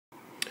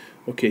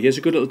Okay, here's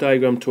a good little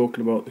diagram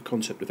talking about the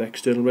concept of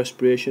external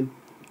respiration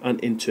and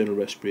internal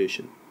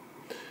respiration.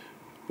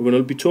 We're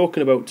going to be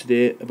talking about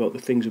today about the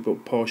things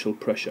about partial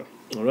pressure.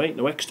 Alright,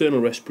 now external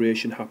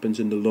respiration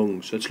happens in the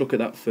lungs. So let's look at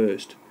that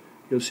first.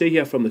 You'll see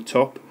here from the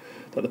top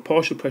that the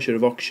partial pressure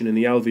of oxygen in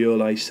the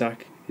alveoli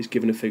sac is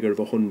given a figure of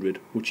 100,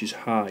 which is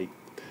high.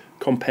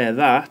 Compare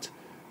that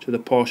to the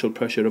partial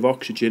pressure of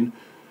oxygen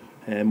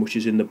which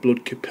is in the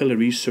blood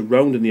capillaries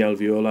surrounding the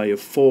alveoli of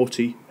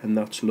 40, and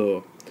that's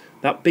low.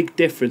 That big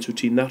difference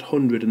between that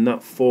 100 and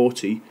that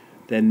 40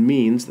 then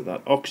means that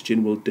that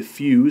oxygen will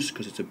diffuse,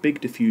 because it's a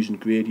big diffusion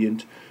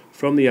gradient,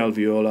 from the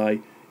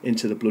alveoli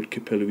into the blood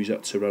capillaries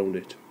that surround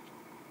it.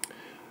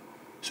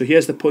 So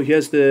here's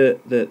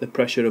the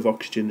pressure of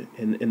oxygen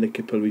in the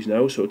capillaries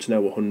now, so it's now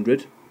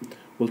 100.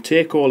 We'll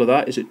take all of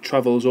that as it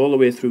travels all the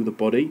way through the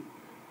body,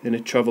 and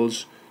it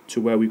travels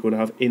to where we're going to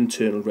have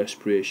internal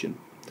respiration.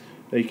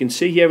 Now you can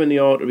see here in the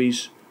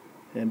arteries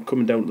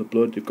coming down to the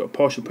blood, you've got a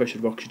partial pressure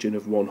of oxygen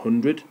of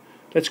 100.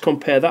 Let's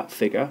compare that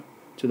figure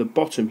to the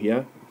bottom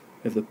here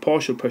of the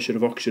partial pressure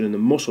of oxygen in the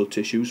muscle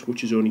tissues,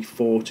 which is only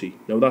 40.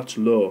 Now that's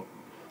low.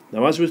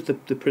 Now, as with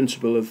the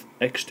principle of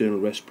external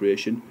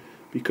respiration,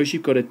 because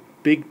you've got a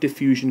big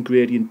diffusion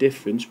gradient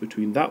difference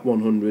between that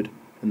 100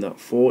 and that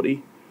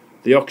 40,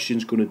 the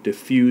oxygen's going to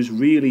diffuse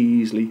really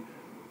easily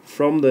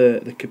from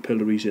the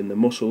capillaries in the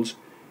muscles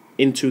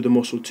into the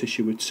muscle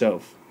tissue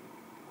itself.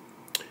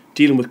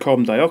 Dealing with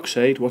carbon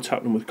dioxide, what's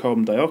happening with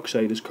carbon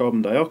dioxide as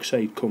carbon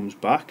dioxide comes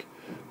back,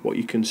 what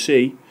you can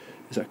see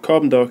is that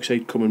carbon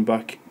dioxide coming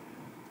back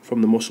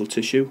from the muscle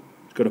tissue,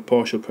 it's got a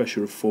partial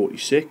pressure of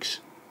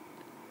 46.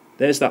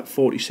 There's that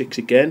 46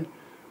 again,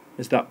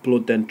 as that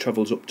blood then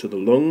travels up to the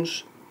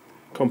lungs.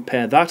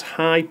 Compare that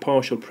high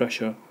partial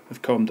pressure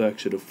of carbon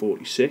dioxide of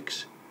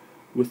 46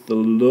 with the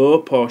low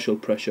partial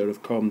pressure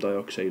of carbon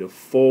dioxide of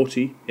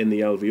 40 in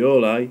the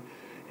alveoli,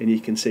 and you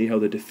can see how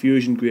the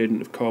diffusion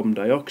gradient of carbon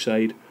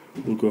dioxide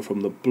will go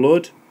from the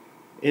blood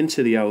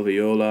into the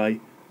alveoli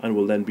and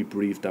will then be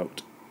breathed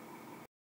out.